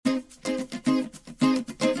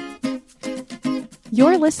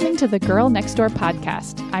You're listening to the Girl Next Door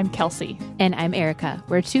podcast. I'm Kelsey. And I'm Erica.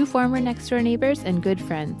 We're two former next door neighbors and good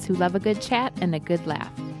friends who love a good chat and a good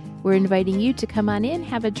laugh. We're inviting you to come on in,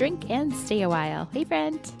 have a drink, and stay a while. Hey,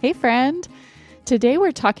 friend. Hey, friend. Today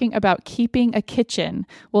we're talking about keeping a kitchen.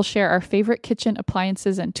 We'll share our favorite kitchen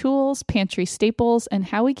appliances and tools, pantry staples, and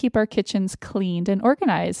how we keep our kitchens cleaned and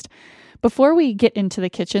organized. Before we get into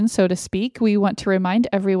the kitchen, so to speak, we want to remind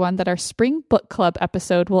everyone that our Spring Book Club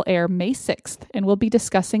episode will air May 6th, and we'll be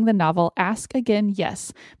discussing the novel Ask Again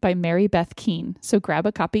Yes by Mary Beth Keane. So grab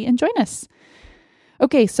a copy and join us.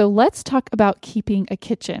 Okay, so let's talk about keeping a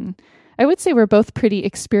kitchen. I would say we're both pretty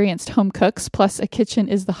experienced home cooks, plus a kitchen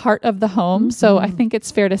is the heart of the home. Mm-hmm. So I think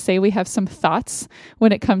it's fair to say we have some thoughts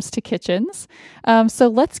when it comes to kitchens. So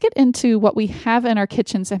let's get into what we have in our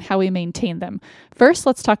kitchens and how we maintain them. First,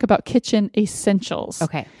 let's talk about kitchen essentials.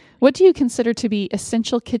 Okay. What do you consider to be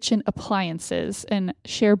essential kitchen appliances, and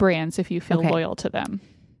share brands if you feel loyal to them?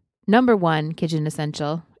 Number one kitchen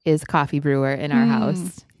essential is coffee brewer in our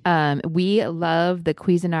house. We love the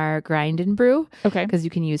Cuisinart Grind and Brew. Okay. Because you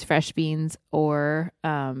can use fresh beans or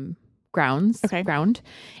ground.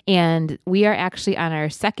 And we are actually on our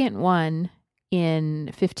second one in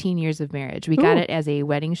 15 years of marriage. We got it as a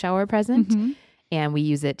wedding shower present, and we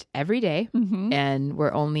use it every day. And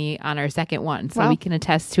we're only on our second one. So we can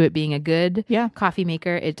attest to it being a good coffee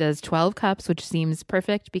maker. It does 12 cups, which seems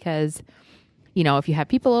perfect because, you know, if you have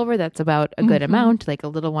people over, that's about a good amount. Like a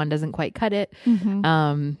little one doesn't quite cut it.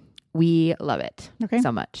 We love it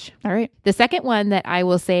so much. All right. The second one that I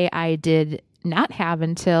will say I did not have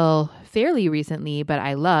until fairly recently, but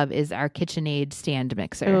I love, is our KitchenAid stand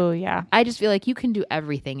mixer. Oh, yeah. I just feel like you can do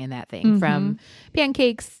everything in that thing, from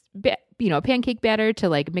pancakes, pancake batter, to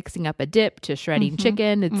like mixing up a dip, to shredding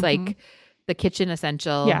chicken. It's like the kitchen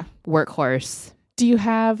essential workhorse. Do you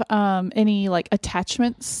have any like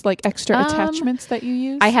attachments, like extra attachments that you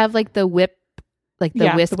use? I have like the whip, like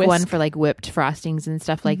the whisk whisk one for like whipped frostings and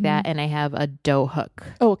stuff like that. And I have a dough hook.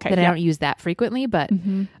 Oh, okay. That I don't use that frequently, but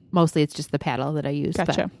mostly it's just the paddle that I use.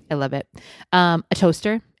 Gotcha. But I love it. A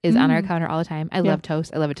toaster is on our counter all the time. I love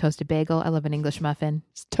toast. I love a toasted bagel. I love an English muffin.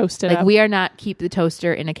 Just toast it like up. We are not keep the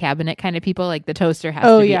toaster in a cabinet kind of people. Like the toaster has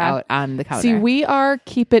to be out on the counter. See, we are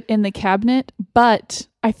keep it in the cabinet, but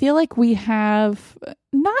I feel like we have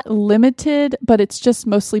not limited, but it's just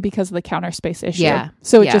mostly because of the counter space issue. Yeah.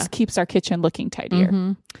 So it just keeps our kitchen looking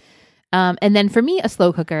tidier. And then for me, a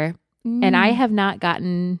slow cooker. And I have not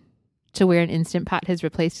gotten to where an Instant Pot has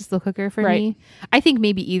replaced a slow cooker for me. I think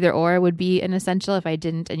maybe either or would be an essential if I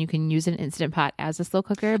didn't, and you can use an Instant Pot as a slow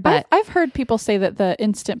cooker. But I've heard people say that the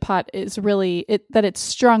Instant Pot is really, that its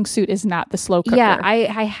strong suit is not the slow cooker. Yeah,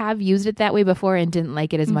 I have used it that way before and didn't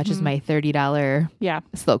like it as much as my $30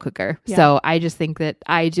 slow cooker. Yeah. So I just think that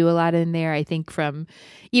I do a lot in there. I think from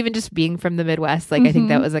even just being from the Midwest, like I think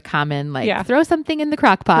that was a common, like throw something in the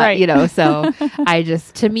crock pot, you know. So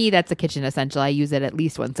to me, that's a kitchen essential. I use it at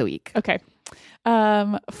least once a week. Okay.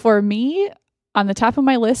 For me, on the top of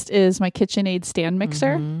my list is my KitchenAid stand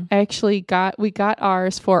mixer. We got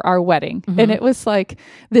ours for our wedding, and it was like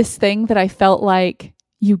this thing that I felt like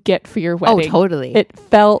you get for your wedding. Oh, totally. It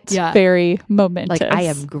felt very momentous. Like I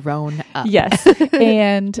am grown up. Yes.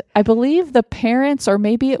 And I believe the parents, or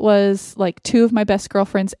maybe it was like two of my best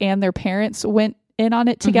girlfriends and their parents, went in on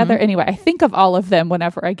it together. Anyway, I think of all of them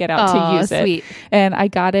whenever I get out to use sweet. it. And I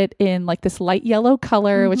got it in like this light yellow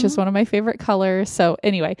color, which is one of my favorite colors. So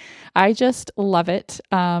anyway, I just love it.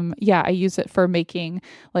 I use it for making,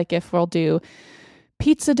 like if we'll do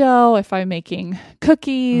pizza dough, if I'm making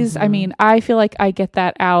cookies. I mean, I feel like I get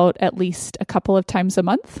that out at least a couple of times a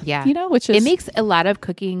month. Yeah. You know, which is... It makes a lot of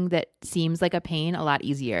cooking that seems like a pain a lot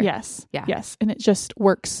easier. Yes. Yeah. Yes. And it just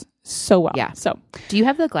works so well. Yeah. So do you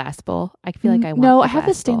have the glass bowl? I feel like I want No, I have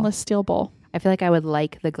the stainless steel bowl. I feel like I would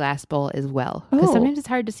like the glass bowl as well, because sometimes it's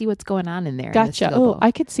hard to see what's going on in there. Gotcha. In the bowl.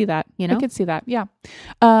 I could see that. You know? I could see that. Yeah.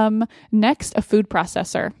 Next, a food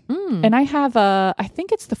processor. And I have I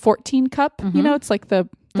think it's the 14 cup. You know, it's like the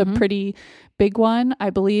pretty big one. I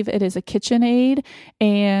believe it is a KitchenAid,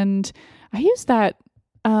 and I use that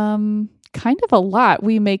kind of a lot.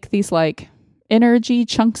 We make these like energy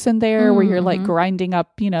chunks in there where you're like grinding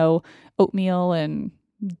up, you know, oatmeal and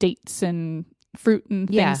dates and fruit and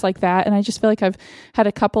things like that. And I just feel like I've had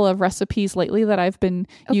a couple of recipes lately that I've been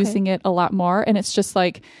using it a lot more. And it's just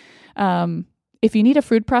like, if you need a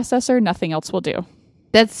food processor, nothing else will do.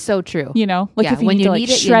 That's so true. You know, like if you when need you to like need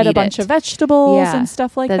it, shred a bunch of vegetables and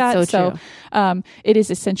stuff like that's that. So true. It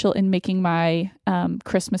is essential in making my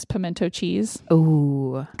Christmas pimento cheese.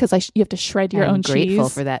 Ooh. Because you have to shred your own cheese. I'm grateful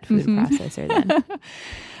for that food processor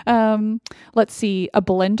then. Let's see, a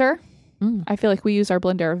blender. I feel like we use our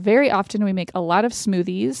blender very often. We make a lot of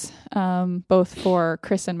smoothies, both for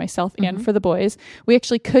Chris and myself and for the boys. We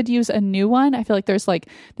actually could use a new one. I feel like there's like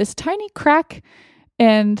this tiny crack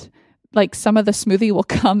and like some of the smoothie will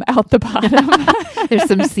come out the bottom. There's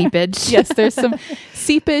some seepage. Yes, there's some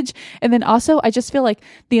seepage. And then also I just feel like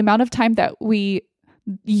the amount of time that we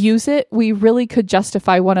use it, we really could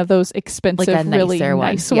justify one of those expensive, like really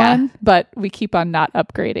nice one, but we keep on not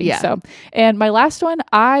upgrading. Yeah. So, and my last one,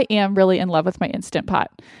 I am really in love with my Instant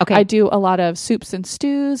Pot. Okay. I do a lot of soups and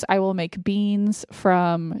stews. I will make beans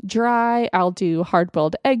from dry. I'll do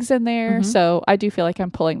hard-boiled eggs in there. So I do feel like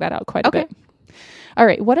I'm pulling that out quite a bit. All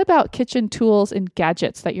right. What about kitchen tools and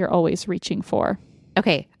gadgets that you're always reaching for?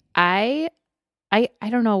 Okay. I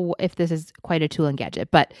don't know if this is quite a tool and gadget,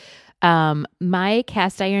 but my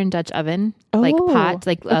cast iron Dutch oven, like pot,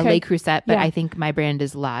 like Le Creuset, but I think my brand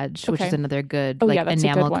is Lodge, which is another good,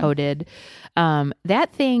 enamel coated.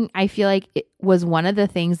 That thing, I feel like it was one of the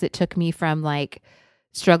things that took me from like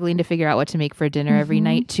struggling to figure out what to make for dinner every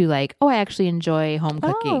night to like, I actually enjoy home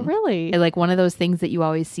cooking. Oh, really? And like one of those things that you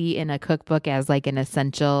always see in a cookbook as like an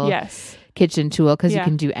essential kitchen tool because you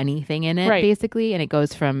can do anything in it basically, and it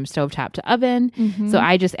goes from stovetop to oven. So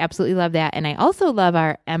I just absolutely love that. And I also love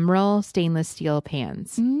our Emerald stainless steel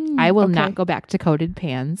pans. I will not go back to coated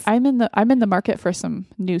pans. I'm in the market for some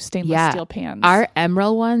new stainless steel pans. Our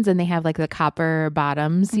Emerald ones, and they have like the copper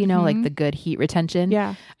bottoms, you know, like the good heat retention.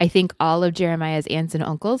 Yeah. I think all of Jeremiah's aunts and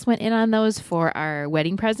uncles went in on those for our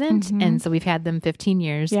wedding present. And so we've had them 15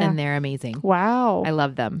 years and they're amazing. Wow. I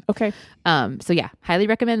love them. Okay. So yeah, highly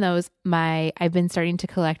recommend those. I've been starting to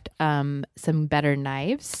collect some better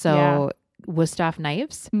knives. So Wusthof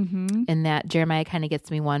knives, and that Jeremiah kind of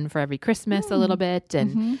gets me one for every Christmas a little bit.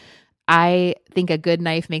 And I think a good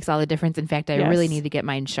knife makes all the difference. In fact, I really need to get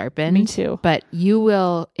mine sharpened. Me too. But you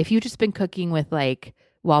will, if you've just been cooking with like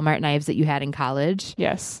Walmart knives that you had in college.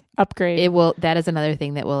 Yes. Upgrade. That is another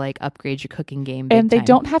thing that will like upgrade your cooking game. And they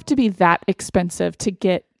don't have to be that expensive to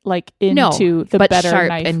get like into the better sharp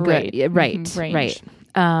knife and rate. Good. Right. Range.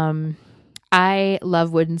 Right. I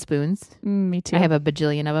love wooden spoons. Me too. I have a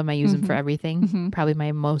bajillion of them. I use them for everything. Probably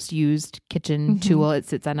my most used kitchen tool. It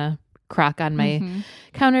sits on a crock on my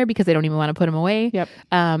counter because I don't even want to put them away. Yep.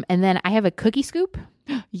 And then I have a cookie scoop.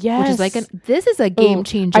 Yes. Which is like this is a game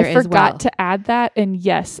changer as well. I forgot to add that. And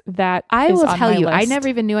yes, that I will tell you, list. I never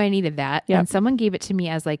even knew I needed that. Yep. And someone gave it to me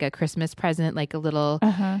as like a Christmas present, like a little,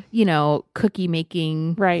 cookie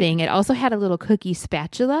making thing. It also had a little cookie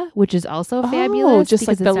spatula, which is also fabulous. Just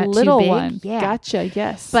like the little one. Yeah. Gotcha.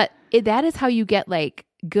 Yes. But that is how you get like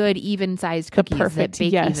good even sized cookies that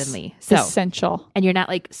bake evenly. So essential. And you're not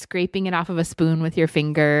like scraping it off of a spoon with your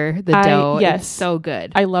finger, the dough. It's so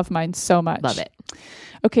good. I love mine so much. Love it.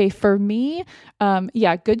 Okay, for me,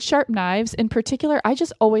 good sharp knives. In particular, I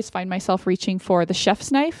just always find myself reaching for the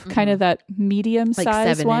chef's knife, kind of that medium like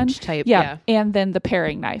size 7-inch type. Yeah, and then the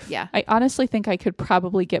paring knife. Yeah, I honestly think I could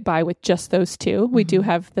probably get by with just those two. We do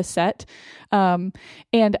have the set, and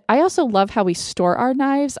I also love how we store our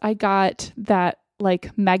knives. I got that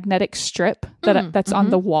like magnetic strip that's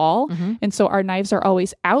on the wall, and so our knives are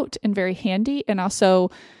always out and very handy, and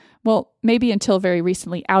also. Well, maybe until very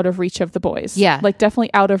recently, out of reach of the boys. Yeah. Like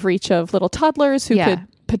definitely out of reach of little toddlers who could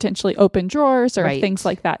potentially open drawers or things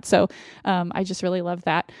like that. So I just really love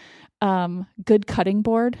that. Good cutting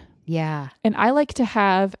board. Yeah. And I like to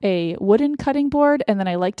have a wooden cutting board, and then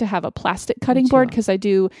I like to have a plastic cutting board because I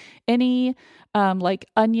do any like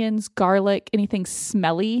onions, garlic, anything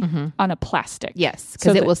smelly on a plastic. Yes,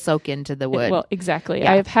 because it will soak into the wood. Well, exactly.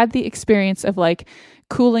 Yeah. I have had the experience of like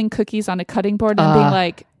cooling cookies on a cutting board and being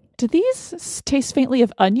like, do these taste faintly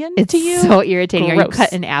of onion to you? It's so irritating. Gross. Or you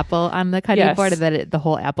cut an apple on the cutting board and then the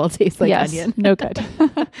whole apple tastes like onion. No good.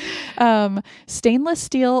 Stainless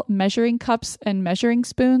steel measuring cups and measuring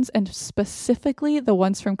spoons, and specifically the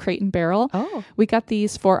ones from Crate and Barrel. Oh. We got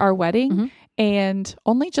these for our wedding. And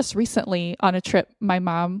only just recently on a trip, my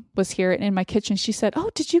mom was here in my kitchen. She said,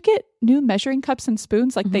 "Oh, did you get new measuring cups and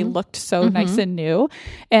spoons?" Like they looked so nice and new.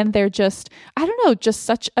 And they're just, I don't know, just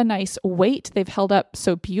such a nice weight. They've held up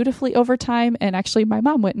so beautifully over time. And actually my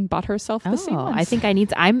mom went and bought herself the same ones. I think I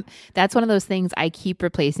need that's one of those things I keep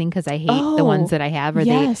replacing because I hate the ones that I have or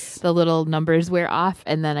the little numbers wear off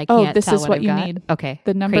and then I can't this tell is what you got. need. Okay.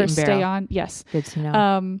 The numbers stay on. Yes. Good to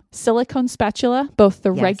know. Silicone spatula, both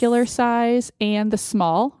the regular size and the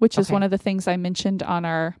small, which is one of the things I mentioned on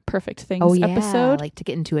our Perfect Things episode. I like to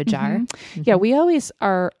get into a jar. Mm-hmm. Yeah, we always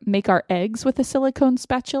make our eggs with a silicone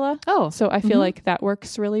spatula. Oh. So I feel like that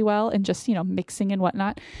works really well, and just, mixing and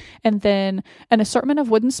whatnot. And then an assortment of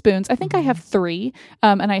wooden spoons. I think I have 3.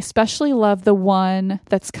 And I especially love the one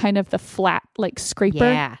that's kind of the flat, like scraper.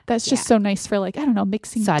 Yeah. That's just so nice for, like, I don't know,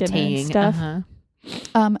 mixing dinner and sautéing stuff.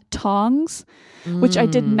 Tongs, which I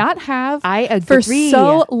did not have I agree. for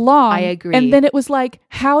so long. I agree. And then it was like,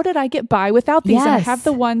 how did I get by without these? Yes. And I have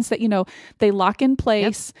the ones that, they lock in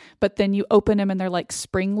place, but then you open them and they're like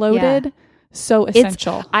spring loaded. Yeah. So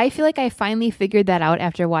essential. I feel like I finally figured that out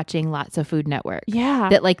after watching lots of Food Network. Yeah.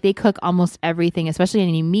 That like they cook almost everything, especially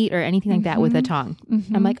any meat or anything like that, with a tong.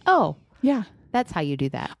 I'm like, oh, yeah. That's how you do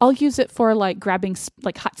that. I'll use it for like grabbing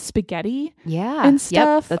like hot spaghetti and Yep.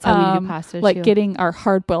 stuff. That's how we do pasta like too. Getting our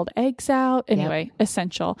hard-boiled eggs out. Anyway,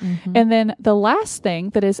 essential. And then the last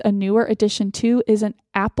thing that is a newer addition too is an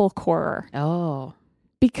apple corer. Oh.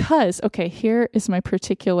 Because, okay, here is my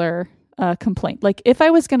particular complaint. Like if I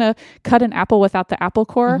was going to cut an apple without the apple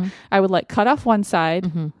core, I would like cut off one side,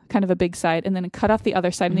 kind of a big side, and then cut off the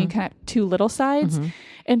other side, and then you can have 2 little sides.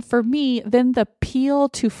 And for me, then the peel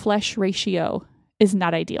to flesh ratio is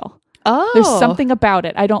not ideal. Oh. There's something about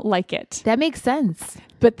it. I don't like it. That makes sense.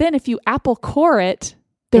 But then if you apple core it,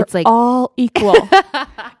 they're It's like- all equal.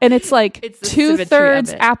 And it's like It's the symmetry of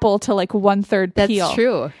 2/3 it. apple to like 1/3 peel. That's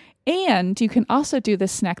true. And you can also do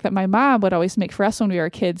this snack that my mom would always make for us when we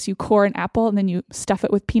were kids. You core an apple and then you stuff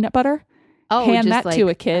it with peanut butter. Oh, Hand just that to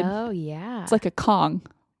a kid. Oh, yeah. It's like a Kong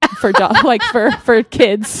for like for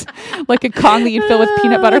kids, like a Kong that you fill with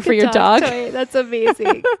peanut butter Like for a your dog. toy. That's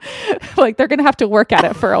amazing. Like they're gonna have to work at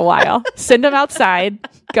it for a while. Send them outside.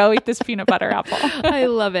 Go eat this peanut butter apple. I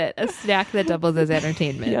love it. A snack that doubles as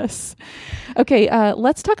entertainment. Yes. Okay.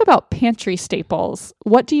 Let's talk about pantry staples.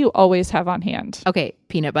 What do you always have on hand? Okay,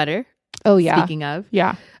 peanut butter. Oh yeah. Speaking of,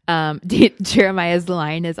 Yeah. Jeremiah's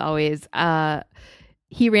line is always,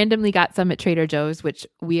 he randomly got some at Trader Joe's, which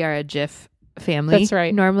we are a Jif family. That's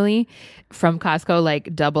right. Normally from Costco,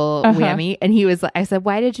 like double whammy. And he was like, I said,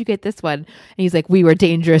 why did you get this one? And he's like, we were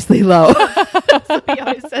dangerously low. So he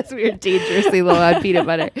always says we were dangerously low on peanut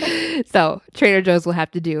butter. So Trader Joe's will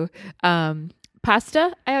have to do.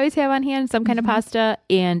 Pasta, I always have on hand, some kind of pasta,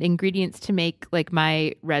 and ingredients to make like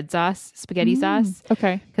my red sauce, spaghetti sauce.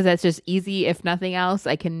 Okay. Because that's just easy. If nothing else,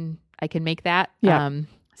 I can make that. Yeah.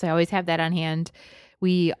 So I always have that on hand.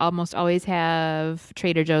 We almost always have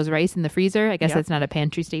Trader Joe's rice in the freezer. I guess that's not a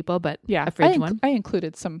pantry staple, but a fridge one. I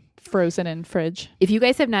included some frozen in fridge. If you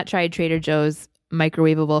guys have not tried Trader Joe's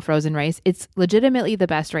microwavable frozen rice, it's legitimately the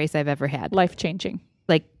best rice I've ever had. Life-changing.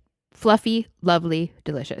 Like fluffy, lovely,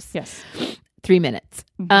 delicious. Yes. 3 minutes.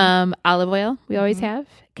 Olive oil, we always have.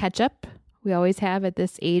 Ketchup, we always have at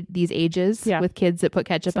these ages with kids that put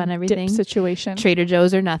ketchup on everything. Dip situation. Trader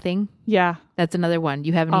Joe's or nothing. Yeah. That's another one.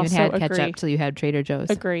 You haven't Also even had agree. ketchup till you had Trader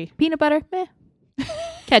Joe's. Agree. Peanut butter, meh.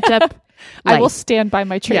 Ketchup, I will light. stand by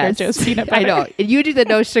my Trader Joe's peanut butter. I know. And you do the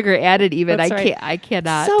no sugar added even. That's right. I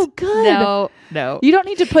cannot. So good. No. You don't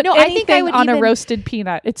need to put No, I think I anything would on a even- roasted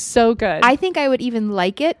peanut. It's so good. I think I would even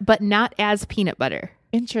like it, but not as peanut butter.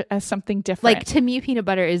 As something different. Like to me, peanut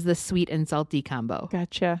butter is the sweet and salty combo.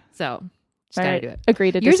 Gotcha. So just All gotta right. do it.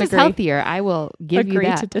 Agree to Yours disagree. is healthier. I will give Agree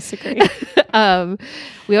you to that. disagree.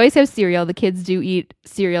 We always have cereal. The kids do eat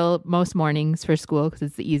cereal most mornings for school because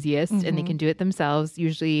it's the easiest and they can do it themselves.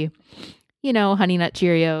 Usually, Honey Nut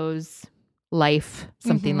Cheerios, Life,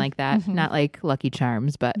 something like that. Not like Lucky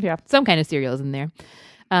Charms, but some kind of cereals in there.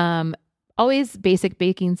 Always basic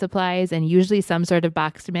baking supplies and usually some sort of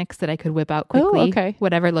boxed mix that I could whip out quickly. Oh, okay.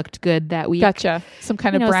 Whatever looked good that week. Gotcha. Some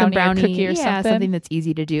kind of Some brownie or cookie or something. that's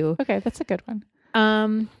easy to do. Okay, that's a good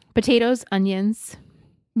one. Potatoes, onions,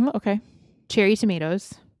 Okay. cherry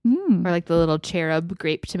tomatoes, or like the little cherub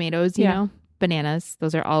grape tomatoes, you know, bananas.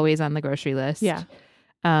 Those are always on the grocery list. Yeah.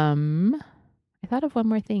 I thought of one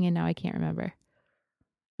more thing and now I can't remember.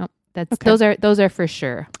 Oh, that's Okay. those are for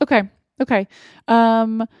sure. Okay.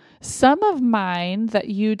 Some of mine that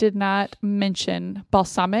you did not mention: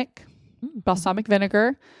 balsamic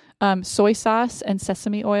vinegar, soy sauce, and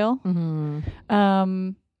sesame oil.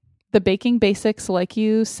 The baking basics, like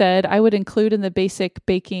you said, I would include in the basic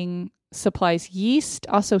baking supplies yeast,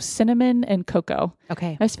 also cinnamon and cocoa.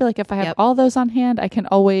 Okay. I just feel like if I have all those on hand, I can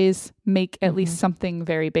always make at least something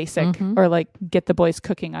very basic or like get the boys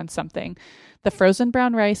cooking on something. The frozen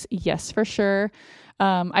brown rice, yes, for sure.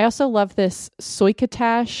 I also love this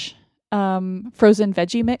Soykatash frozen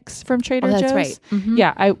veggie mix from Trader Joe's. That's right.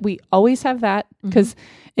 Yeah, we always have that because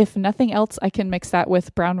if nothing else, I can mix that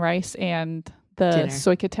with brown rice and the Dinner.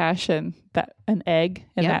 Soykatash and an egg,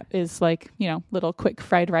 and that is like little quick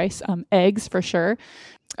fried rice. Eggs for sure.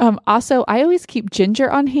 Also, I always keep ginger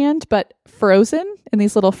on hand, but frozen in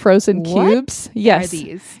these little frozen cubes. Yes. Are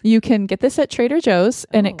these? You can get this at Trader Joe's,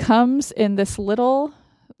 and it comes in this little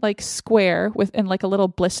like square in like a little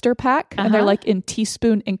blister pack, and they're like in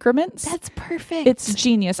teaspoon increments. That's perfect. It's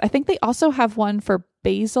genius. I think they also have one for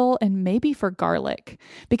basil and maybe for garlic,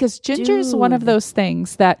 because ginger is one of those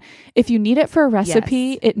things that if you need it for a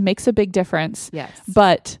recipe, it makes a big difference. Yes.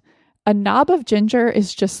 But a knob of ginger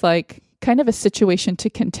is just like kind of a situation to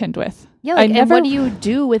contend with. Yeah, like, and what do you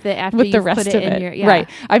do with it after you put it in your... Yeah. Right.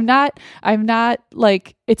 I'm not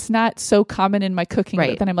like, it's not so common in my cooking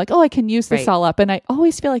that then I'm like, oh, I can use this all up. And I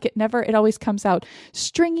always feel like it always comes out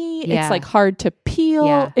stringy. Yeah. It's like hard to peel.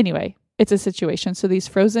 Yeah. Anyway, it's a situation. So these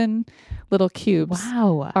frozen little cubes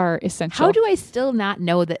are essential. How do I still not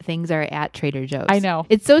know that things are at Trader Joe's? I know.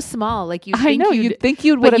 It's so small. Like you'd think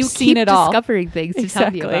you would have seen it all. Discovering things to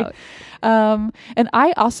tell you about. And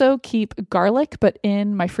I also keep garlic, but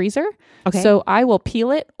in my freezer. Okay. So I will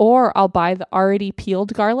peel it, or I'll buy the already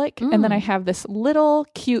peeled garlic. And then I have this little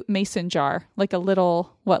cute mason jar, like a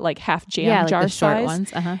little, half jam jar like the short size.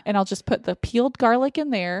 Ones. And I'll just put the peeled garlic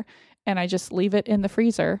in there, and I just leave it in the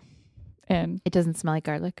freezer. And it doesn't smell like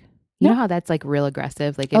garlic. You know how that's like real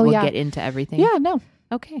aggressive? Like it will get into everything. Yeah, no.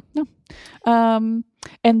 Okay. No.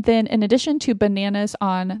 And then in addition to bananas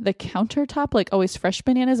on the countertop, like always fresh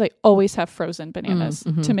bananas, I always have frozen bananas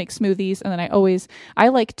to make smoothies. And then I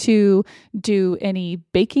like to do any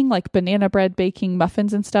baking, like banana bread baking,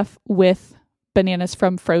 muffins and stuff with bananas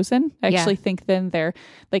from frozen. I actually think then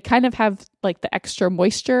they kind of have like the extra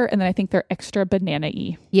moisture, and then I think they're extra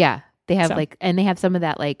banana-y. Yeah. They have and they have some of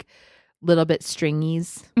that like little bit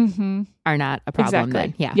stringies are not a problem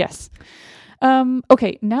then. Yeah. Yes.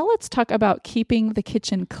 Okay, now let's talk about keeping the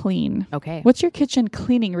kitchen clean. Okay. What's your kitchen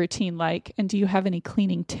cleaning routine like, and do you have any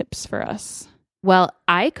cleaning tips for us? Well,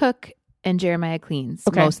 I cook and Jeremiah cleans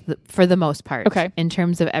for the most part in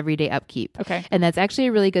terms of everyday upkeep. Okay. And that's actually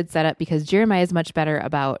a really good setup because Jeremiah is much better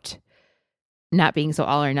about not being so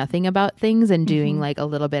all or nothing about things and doing like a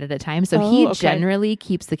little bit at a time. So he generally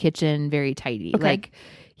keeps the kitchen very tidy. Okay. Like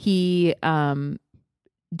he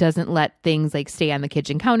doesn't let things like stay on the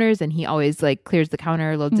kitchen counters, and he always like clears the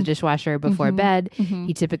counter, loads the dishwasher before bed.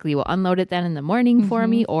 He typically will unload it then in the morning for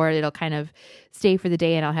me, or it'll kind of stay for the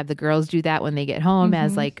day, and I'll have the girls do that when they get home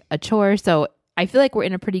as like a chore. So I feel like we're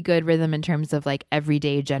in a pretty good rhythm in terms of like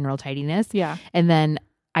everyday general tidiness. Yeah. And then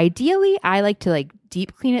ideally I like to like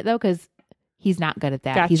deep clean it though, because he's not good at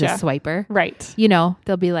that. Gotcha. He's a swiper. Right. You know,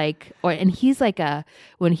 they'll be like, and he's like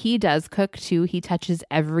when he does cook too, he touches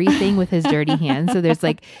everything with his dirty hands. So there's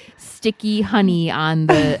like sticky honey on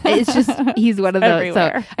it's just, he's one of those.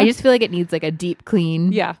 Everywhere. So I just feel like it needs like a deep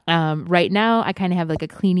clean. Yeah. Right now I kind of have like a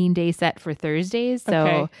cleaning day set for Thursdays.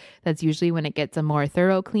 So that's usually when it gets a more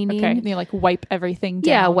thorough cleaning. Okay. And you like wipe everything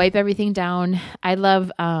down. Yeah. Wipe everything down. I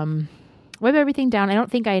love, wipe everything down. I don't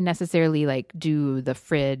think I necessarily like do the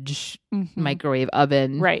fridge, microwave,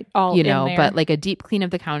 oven, right? All you know, but like a deep clean of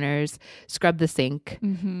the counters, scrub the sink,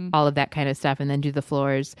 all of that kind of stuff, and then do the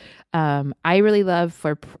floors. I really love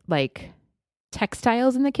for like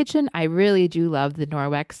textiles in the kitchen. I really do love the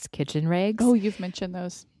Norwex kitchen rags. Oh, you've mentioned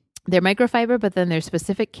those. They're microfiber, but then their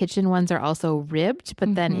specific kitchen ones are also ribbed.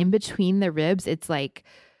 But then in between the ribs, it's like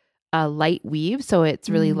a light weave, so it's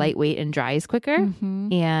really lightweight and dries quicker.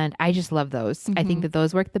 And I just love those. I think that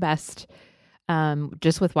those work the best,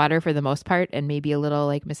 just with water for the most part, and maybe a little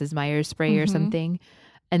like Mrs. Meyer's spray or something.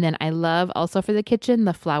 And then I love also for the kitchen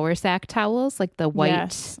the flour sack towels, like the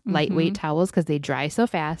white lightweight towels, because they dry so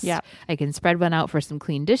fast. Yeah. I can spread one out for some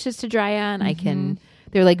clean dishes to dry on.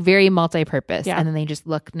 They're like very multi-purpose, and then they just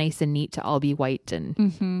look nice and neat to all be white, and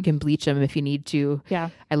you can bleach them if you need to. Yeah,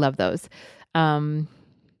 I love those.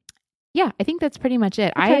 Yeah, I think that's pretty much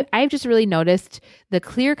it. Okay. I've just really noticed the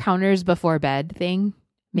clear counters before bed thing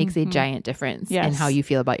makes a giant difference in how you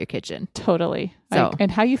feel about your kitchen. Totally. So,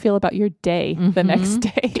 and how you feel about your day the next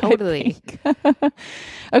day. Totally.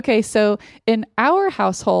 Okay, so in our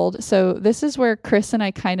household, so this is where Chris and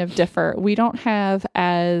I kind of differ. We don't have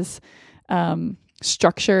as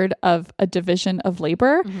structured of a division of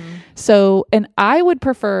labor. So, and I would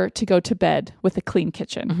prefer to go to bed with a clean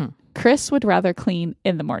kitchen. Chris would rather clean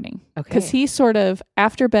in the morning because he's sort of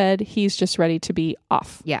after bed, he's just ready to be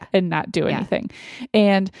off and not do anything.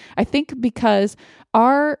 And I think because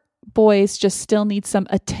our boys just still need some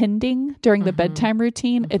attending during the bedtime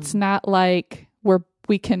routine, it's not like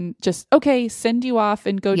we can just, send you off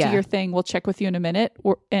and go do your thing. We'll check with you in a minute.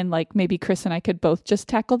 And like maybe Chris and I could both just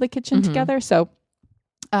tackle the kitchen together. So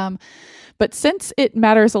But since it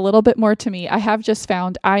matters a little bit more to me, I have just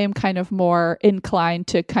found I am kind of more inclined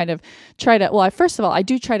to kind of try to, well, first of all, I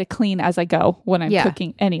do try to clean as I go when I'm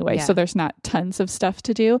cooking anyway. So there's not tons of stuff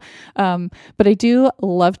to do. But I do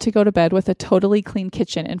love to go to bed with a totally clean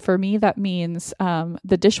kitchen. And for me, that means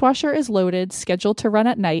the dishwasher is loaded, scheduled to run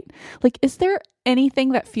at night. Like, is there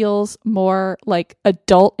anything that feels more like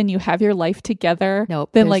adult and you have your life together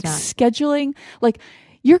than like scheduling? Like,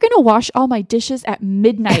 you're going to wash all my dishes at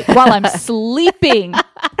midnight while I'm sleeping.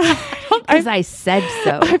 Because I said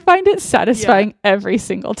so. I find it satisfying every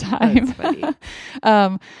single time. That's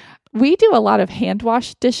funny. We do a lot of hand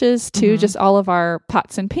wash dishes too, just all of our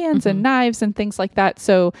pots and pans and knives and things like that.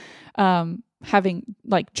 So, having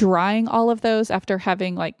like drying all of those after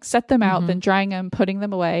having like set them out, then drying them, putting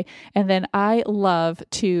them away. And then I love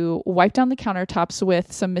to wipe down the countertops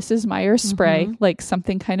with some Mrs. Meyer's spray, like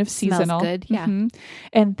something kind of seasonal. Smells good. Yeah.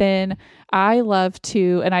 And then I love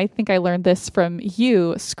to, and I think I learned this from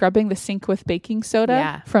you, scrubbing the sink with baking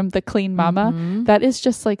soda from the Clean Mama. That is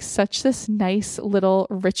just like such this nice little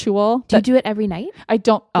ritual. Do you do it every night? I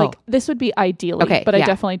don't like, this would be ideally, but I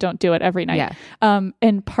definitely don't do it every night.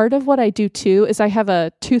 And part of what I do too is I have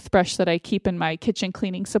a toothbrush that I keep in my kitchen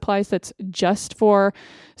cleaning supplies that's just for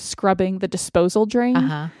scrubbing the disposal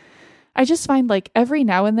drain. I just find like every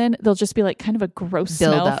now and then there'll just be like kind of a gross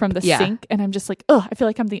smell from the sink. And I'm just like, oh, I feel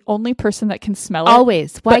like I'm the only person that can smell it.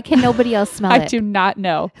 Always. Why can nobody else smell it? I do not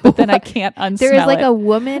know. But then I can't unsmell it. There is like a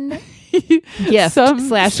woman gift /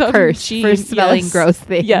 curse for smelling gross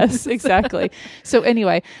things. Yes, exactly. So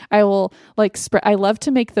anyway, I will like I love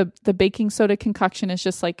to make the baking soda concoction is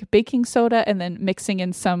just like baking soda and then mixing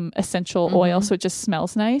in some essential oil so it just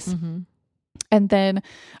smells nice. And then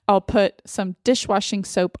I'll put some dishwashing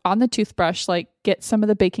soap on the toothbrush, like get some of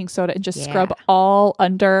the baking soda and just scrub all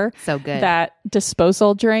under that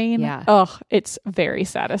disposal drain. Oh, it's very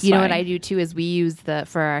satisfying. You know what I do too is we use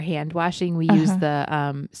for our hand washing, we use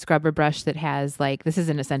the scrubber brush that has like, this is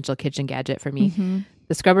an essential kitchen gadget for me.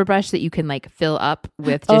 The scrubber brush that you can like fill up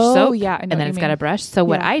with dish soap. And then it's got a brush. So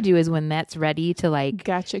what I do is when that's ready to like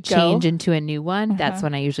change into a new one, that's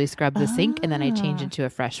when I usually scrub the sink and then I change into a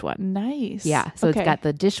fresh one. Nice. Yeah. So it's got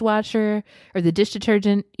the dishwasher or the dish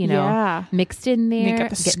detergent, you know, mixed in there. Make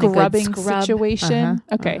up a scrubbing situation.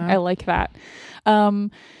 Okay. I like that.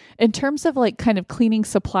 In terms of like kind of cleaning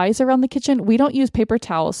supplies around the kitchen, we don't use paper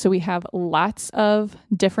towels. So we have lots of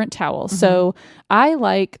different towels. So I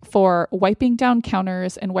like for wiping down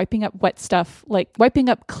counters and wiping up wet stuff, like wiping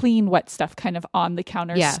up clean wet stuff kind of on the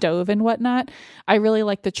counter stove and whatnot. I really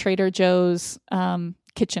like the Trader Joe's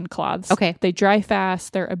kitchen cloths. Okay. They dry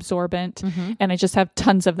fast, they're absorbent, and I just have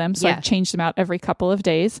tons of them. So I change them out every couple of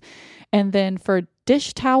days. And then for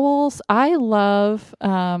dish towels, I love,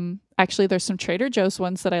 actually, there's some Trader Joe's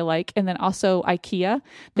ones that I like. And then also IKEA.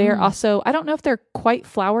 They're also, I don't know if they're quite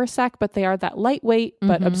flour sack, but they are that lightweight,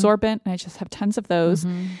 but absorbent. And I just have tons of those.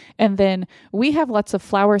 And then we have lots of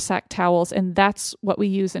flour sack towels. And that's what we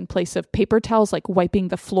use in place of paper towels, like wiping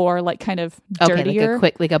the floor, like kind of dirtier. Like a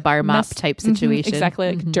quick, like a bar mop type situation.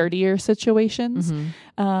 Exactly. Like dirtier situations.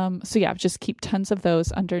 So yeah, just keep tons of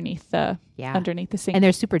those underneath the sink. And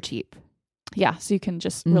they're super cheap. Yeah, so you can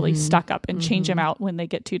just really stock up and change them out when they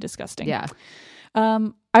get too disgusting. Yeah.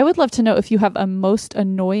 I would love to know if you have a most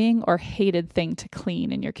annoying or hated thing to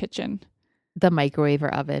clean in your kitchen. The microwave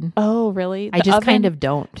or oven. Oh, really? I just kind of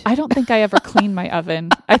don't. I don't think I ever clean my oven.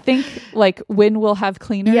 I think like when we'll have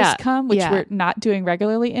cleaners come, which we're not doing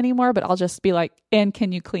regularly anymore, but I'll just be like, and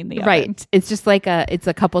can you clean the oven? Right. It's just like it's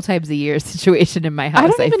a couple times a year situation in my house. I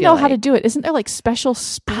don't even know how to do it. Isn't there like special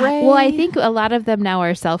spray? Well, I think a lot of them now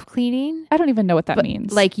are self-cleaning. I don't even know what that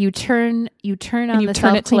means. Like you turn on the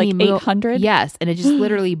turn it to like 800. Yes. And it just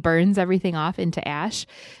literally burns everything off into ash.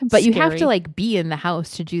 But you have to like be in the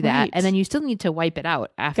house to do that. Right. And then you still need to wipe it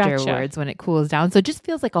out afterwards when it cools down. So it just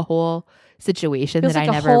feels like a whole situation that I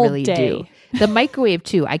never really do. The microwave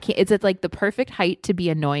too. I can't. It's at like the perfect height to be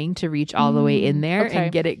annoying to reach all the way in there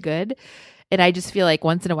and get it good. And I just feel like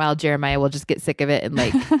once in a while Jeremiah will just get sick of it, and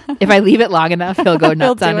like if I leave it long enough, he'll go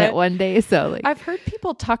nuts on it one day. So like I've heard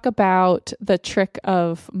people talk about the trick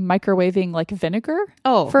of microwaving like vinegar.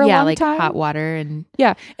 For a long time, hot water and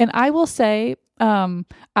And I will say,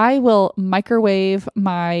 I will microwave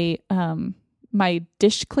my my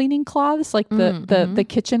dish cleaning cloths, like the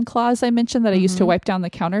kitchen cloths I mentioned that I used to wipe down the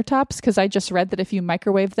countertops, because I just read that if you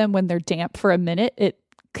microwave them when they're damp for a minute, it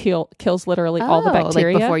kills literally all the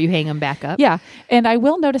bacteria. Like before you hang them back up. Yeah. And I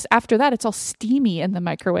will notice after that, it's all steamy in the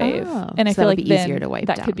microwave. And I feel like easier to wipe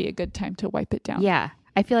that down. could be a good time to wipe it down. Yeah.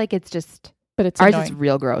 I feel like it's just But it's ours annoying. is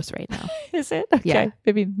real gross right now. Is it? Okay. Yeah.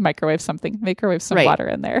 Maybe microwave some water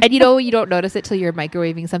in there. And you don't notice it till you're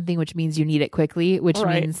microwaving something, which means you need it quickly, which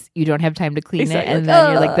means you don't have time to clean it. And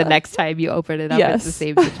then you're like, the next time you open it up, it's the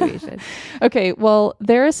same situation. Okay. Well,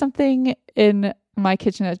 there is something in my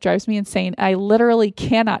kitchen that drives me insane. I literally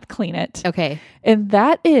cannot clean it. Okay. And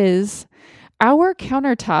that is our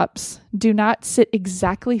countertops do not sit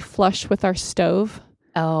exactly flush with our stove.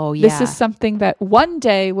 Oh, yeah. This is something that one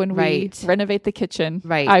day when we renovate the kitchen,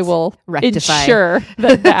 I will rectify. Ensure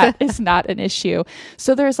that is not an issue.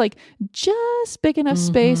 So there's like just big enough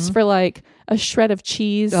space for like a shred of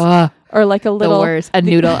cheese or like a little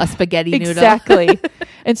noodle, a spaghetti noodle. Exactly.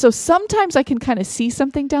 And so sometimes I can kind of see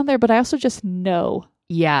something down there, but I also just know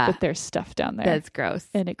that there's stuff down there. That's gross.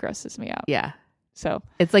 And it grosses me out. Yeah. So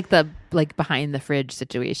it's like the behind the fridge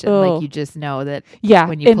situation. Like you just know that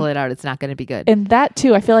when you pull it out, it's not going to be good. And that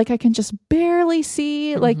too, I feel like I can just barely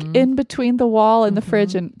see like in between the wall and the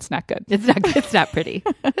fridge, and it's not good. It's not good. It's not pretty.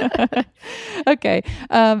 Okay.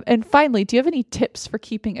 And finally, do you have any tips for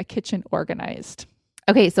keeping a kitchen organized?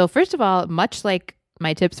 Okay. So first of all, much like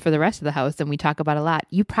my tips for the rest of the house, and we talk about a lot,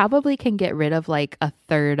 you probably can get rid of like a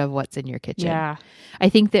third of what's in your kitchen. Yeah. I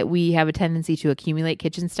think that we have a tendency to accumulate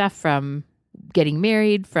kitchen stuff from getting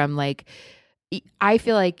married, from like, I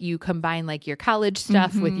feel like you combine like your college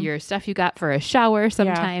stuff with your stuff you got for a shower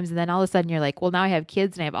sometimes. And then all of a sudden you're like, well, now I have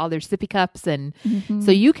kids and I have all their sippy cups. And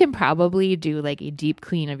so you can probably do like a deep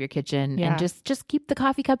clean of your kitchen and just keep the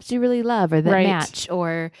coffee cups you really love or that match,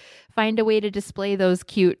 or find a way to display those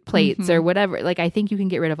cute plates or whatever. Like, I think you can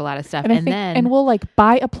get rid of a lot of stuff. And we'll like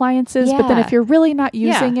buy appliances, but then if you're really not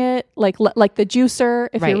using it, like the juicer,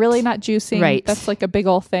 if you're really not juicing, that's like a big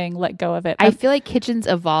old thing. Let go of it. I feel like kitchens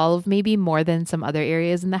evolve maybe more than some other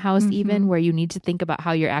areas in the house, even where you need to think about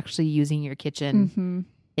how you're actually using your kitchen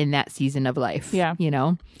in that season of life, you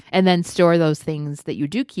know, and then store those things that you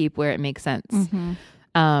do keep where it makes sense.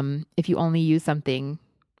 If you only use something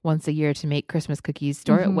once a year to make Christmas cookies,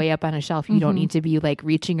 store it way up on a shelf. You don't need to be like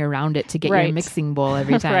reaching around it to get your mixing bowl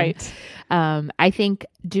every time. I think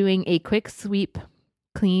doing a quick sweep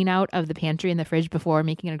clean out of the pantry and the fridge before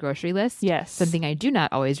making a grocery list. Something I do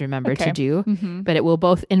not always remember to do, but it will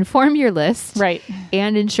both inform your list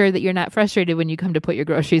and ensure that you're not frustrated when you come to put your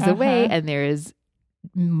groceries away and there is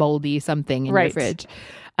moldy something in your fridge.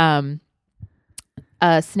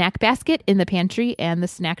 A snack basket in the pantry and the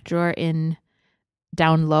snack drawer in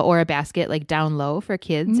down low, or a basket like down low for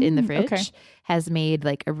kids in the fridge has made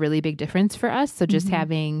like a really big difference for us. So just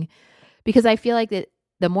having, because I feel like that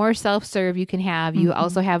the more self-serve you can have, you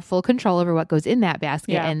also have full control over what goes in that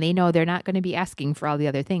basket, and they know they're not going to be asking for all the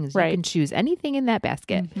other things. You can choose anything in that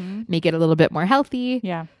basket, make it a little bit more healthy.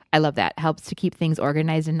 I love that. Helps to keep things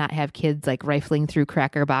organized and not have kids like rifling through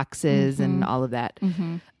cracker boxes and all of that.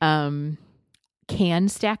 Can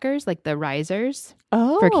stackers, like the risers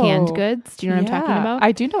for canned goods. Do you know what I'm talking about?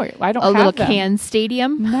 I do know. I don't a have little them. can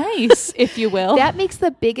stadium. Nice, if you will. That makes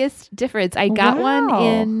the biggest difference. I got one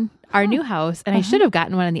in our new house, and I should have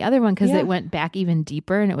gotten one in the other one because it went back even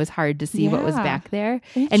deeper and it was hard to see what was back there.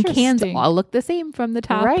 And cans all look the same from the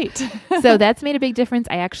top. So that's made a big difference.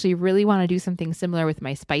 I actually really want to do something similar with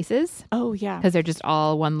my spices. Because they're just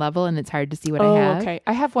all one level and it's hard to see what I have. Okay.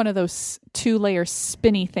 I have one of those 2-layer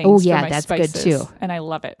spinny things for my that's spices, good too. And I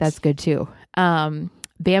love it. That's good too.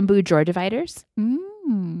 Bamboo drawer dividers.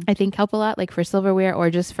 I think help a lot, like for silverware or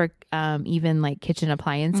just for even like kitchen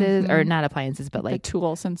appliances or not appliances, but like the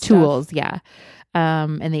tools and stuff. Tools,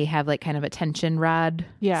 and they have like kind of a tension rod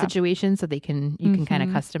situation, so you can kind of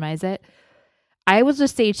customize it. I will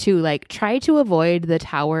just say too, like try to avoid the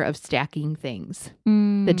tower of stacking things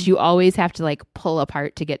that you always have to like pull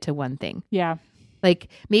apart to get to one thing. Like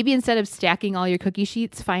maybe instead of stacking all your cookie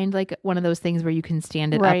sheets, find like one of those things where you can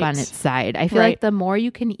stand it up on its side. I feel like the more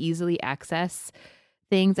you can easily access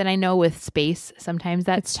things, and I know with space sometimes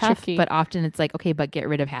that's tough, tricky. But often it's like, okay, but get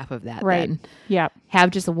rid of half of that. Then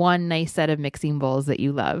have just one nice set of mixing bowls that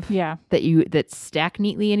you love, that stack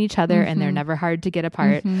neatly in each other and they're never hard to get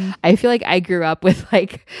apart. I feel like I grew up with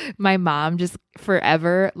like my mom just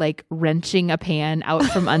forever like wrenching a pan out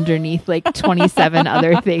from underneath like 27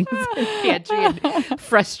 other things in the pantry, and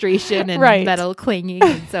frustration and metal clanging,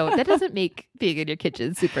 and so that doesn't make being in your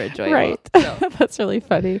kitchen super enjoyable. So. That's really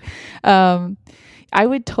funny. I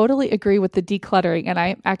would totally agree with the decluttering, and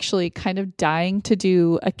I'm actually kind of dying to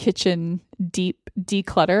do a kitchen deep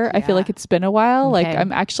declutter. I feel like it's been a while. Like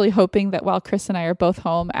I'm actually hoping that while Chris and I are both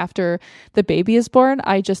home after the baby is born,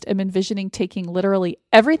 I just am envisioning taking literally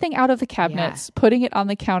everything out of the cabinets, putting it on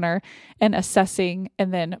the counter and assessing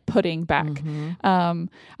and then putting back.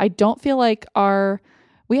 I don't feel like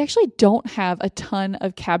We actually don't have a ton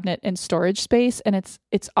of cabinet and storage space, and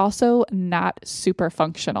it's also not super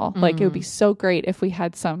functional. Like it would be so great if we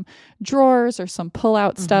had some drawers or some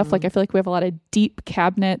pull-out stuff. Like I feel like we have a lot of deep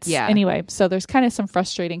cabinets. Yeah. Anyway, so there's kind of some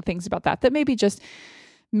frustrating things about that maybe just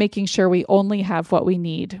making sure we only have what we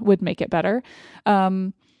need would make it better.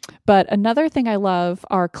 But another thing I love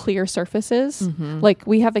are clear surfaces. Like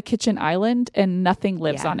we have a kitchen island and nothing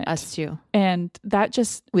lives on it. Us too. And that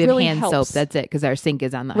just we really have hand helps. soap. That's it, because our sink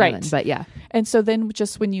is on the Right. island. But yeah. And so then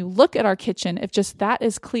just when you look at our kitchen, if just that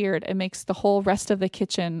is cleared, it makes the whole rest of the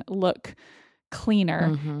kitchen look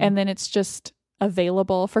cleaner. And then it's just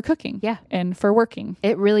available for cooking and for working.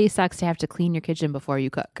 It really sucks to have to clean your kitchen before you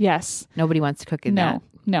cook. Yes. Nobody wants to cook in that.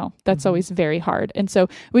 No, that's always very hard. And so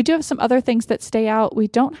we do have some other things that stay out. We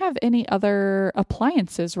don't have any other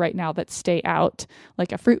appliances right now that stay out,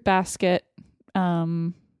 like a fruit basket.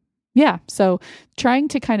 So trying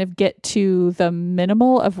to kind of get to the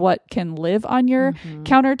minimal of what can live on your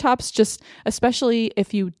countertops, just especially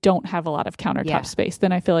if you don't have a lot of countertop space,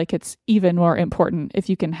 then I feel like it's even more important if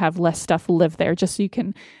you can have less stuff live there, just so you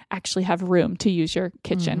can actually have room to use your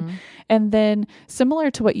kitchen. And then similar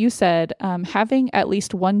to what you said, having at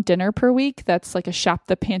least one dinner per week, that's like a shop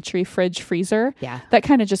the pantry, fridge, freezer. Yeah. That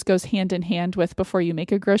kind of just goes hand in hand with before you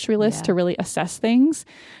make a grocery list to really assess things.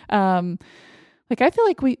 Like I feel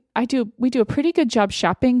like we do a pretty good job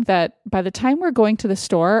shopping that by the time we're going to the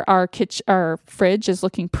store, our fridge is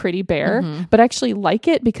looking pretty bare, but I actually like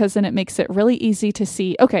it because then it makes it really easy to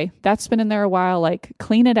see, okay, that's been in there a while, like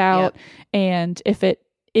clean it out. And if it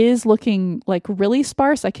is looking like really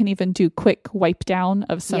sparse, I can even do quick wipe down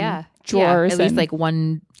of some drawers. At least like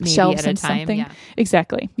one maybe shelves at a and time. something. Yeah.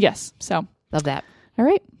 Exactly. Yes. So Love that. all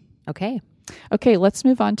right. Okay, let's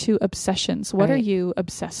move on to obsessions. What are you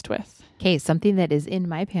obsessed with? Okay, something that is in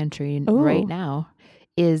my pantry right now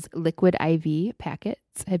is liquid IV packets.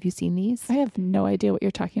 Have you seen these? I have no idea what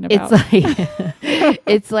you're talking about.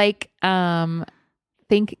 It's like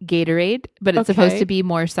think Gatorade, but it's supposed to be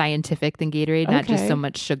more scientific than Gatorade, not just so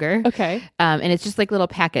much sugar. Okay. And it's just like little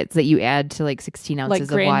packets that you add to like 16 ounces of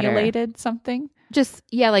water. Like granulated something? Just,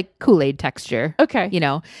 like Kool-Aid texture. Okay.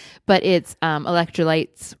 But it's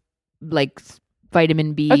electrolytes, like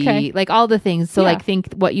vitamin B, like all the things. So like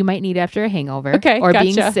think what you might need after a hangover or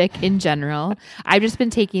being sick in general. I've just been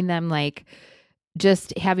taking them like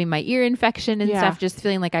just having my ear infection and stuff, just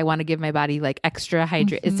feeling like I want to give my body like extra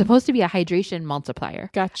hydrate. It's supposed to be a hydration multiplier.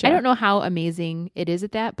 Gotcha. I don't know how amazing it is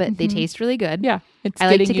at that, but they taste really good. Yeah. I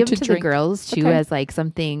like to give them to the girls too as like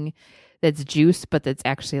something that's juice, but that's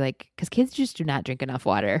actually like, because kids just do not drink enough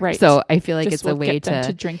water. Right. So I feel like just it's a way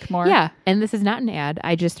to drink more. Yeah. And this is not an ad.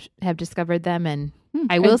 I just have discovered them. And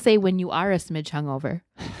I will say, when you are a smidge hungover,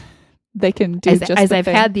 they can do as I've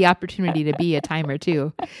had the opportunity to be a time or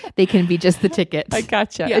two, they can be just the ticket. I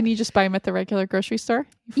gotcha. Yeah. And you just buy them at the regular grocery store?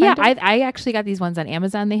 I actually got these ones on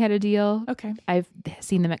Amazon. They had a deal. Okay. I've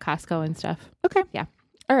seen them at Costco and stuff. Okay. Yeah.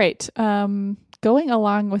 All right. Going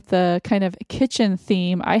along with the kind of kitchen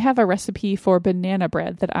theme, I have a recipe for banana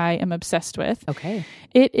bread that I am obsessed with. Okay.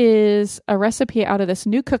 It is a recipe out of this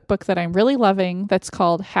new cookbook that I'm really loving that's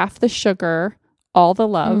called Half the Sugar, All the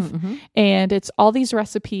Love. And it's all these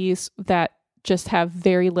recipes that just have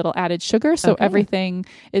very little added sugar. So everything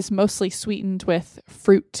is mostly sweetened with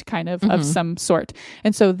fruit kind of some sort.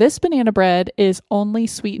 And so this banana bread is only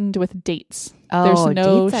sweetened with dates. There's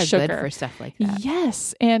no dates are sugar. Good for stuff like that.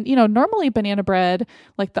 Yes. And, normally banana bread,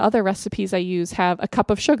 like the other recipes I use, have a cup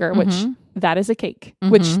of sugar, which that is a cake,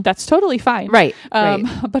 which that's totally fine. Right.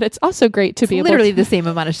 But it's also great to be able literally the same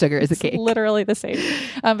amount of sugar as a cake. Literally the same.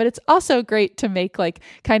 But it's also great to make like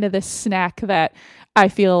kind of this snack that I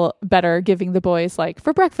feel better giving the boys like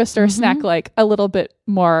for breakfast or a snack, like a little bit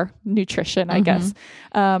more nutrition, I guess.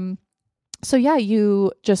 So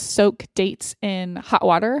you just soak dates in hot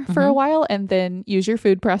water for a while and then use your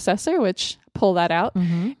food processor, which pull that out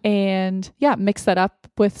and mix that up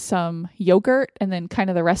with some yogurt. And then kind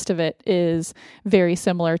of the rest of it is very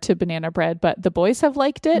similar to banana bread, but the boys have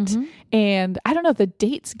liked it. And I don't know, the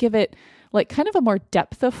dates give it like kind of a more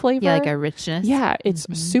depth of flavor. Yeah, like a richness. Yeah, it's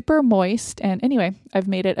super moist. And anyway, I've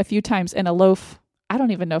made it a few times in a loaf. I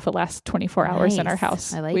don't even know if it lasts 24 hours in our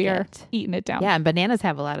house. I like we are eating it down. Yeah, and bananas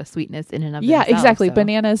have a lot of sweetness in and of themselves. Yeah, exactly. So.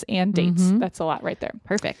 Bananas and dates. That's a lot right there.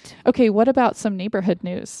 Perfect. Okay, what about some neighborhood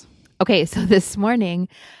news? Okay, so this morning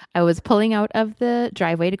I was pulling out of the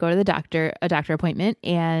driveway to go to a doctor appointment,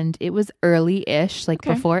 and it was early-ish, like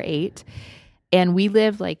before 8. And we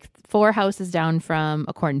live like 4 houses down from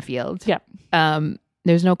a cornfield. Yeah.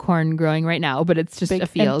 There's no corn growing right now, but it's just big a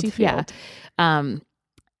field. Empty field. Yeah.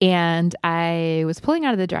 And I was pulling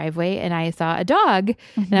out of the driveway and I saw a dog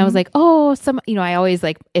and I was like, oh, I always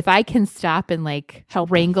like, if I can stop and like help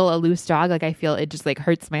wrangle a loose dog, like I feel it just like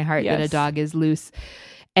hurts my heart that a dog is loose.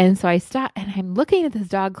 And so I stopped and I'm looking at this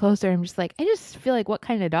dog closer. I'm just like, I just feel like, what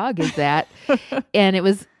kind of dog is that? And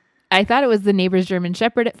I thought it was the neighbor's German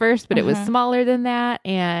Shepherd at first, but it was smaller than that.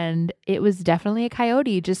 And it was definitely a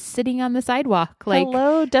coyote just sitting on the sidewalk. Like,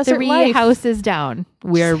 hello, desert 3 life. Houses down.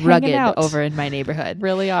 We're Just rugged hanging out. over in my neighborhood.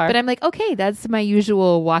 Really are. But I'm like, okay, that's my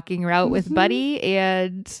usual walking route with Buddy,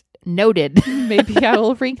 and noted. Maybe I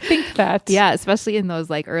will rethink that. Yeah, especially in those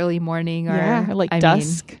like early morning or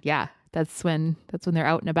dusk. That's when they're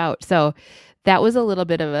out and about. So that was a little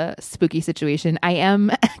bit of a spooky situation. I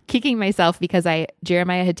am kicking myself because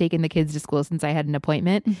Jeremiah had taken the kids to school since I had an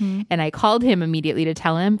appointment, and I called him immediately to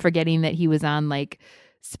tell him, forgetting that he was on like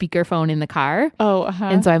speakerphone in the car.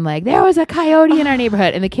 And so I'm like, there was a coyote in our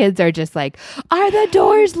neighborhood, and the kids are just like, are the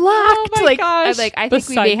doors locked? Oh my like, gosh. I'm like, I think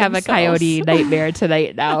we may have a coyote nightmare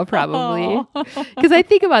tonight now, probably. Because I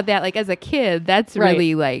think about that, like as a kid, that's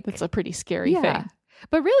really like, that's a pretty scary thing.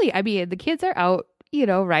 But really, I mean, the kids are out,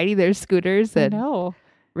 riding their scooters. And I know.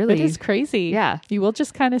 Really, it is crazy. Yeah. You will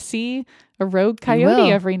just kind of see a rogue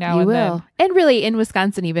coyote every now and then. And really, in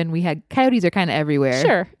Wisconsin, even coyotes are kind of everywhere.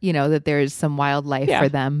 Sure. That there's some wildlife for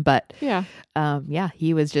them. But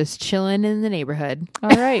he was just chilling in the neighborhood. All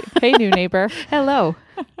right. Hey, new neighbor. Hello.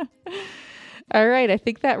 All right. I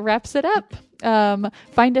think that wraps it up.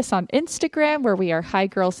 Find us on Instagram, where we are Hi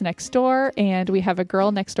Girls Next Door, and we have a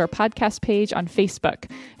Girl Next Door podcast page on Facebook.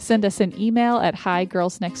 Send us an email at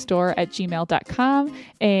higirlsnextdoor@gmail.com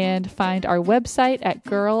and find our website at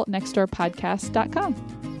girlnextdoorpodcast.com.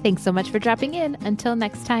 Thanks so much for dropping in. Until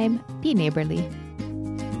next time, be neighborly.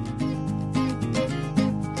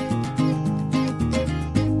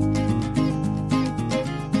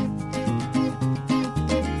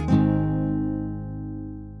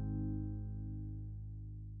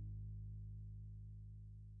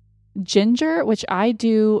 Ginger, which I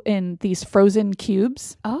do in these frozen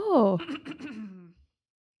cubes. Oh.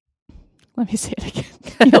 Let me say it again.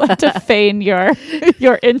 You'll have to feign your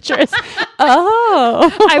interest.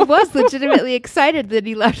 Oh. I was legitimately excited that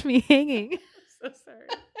he left me hanging. So sorry.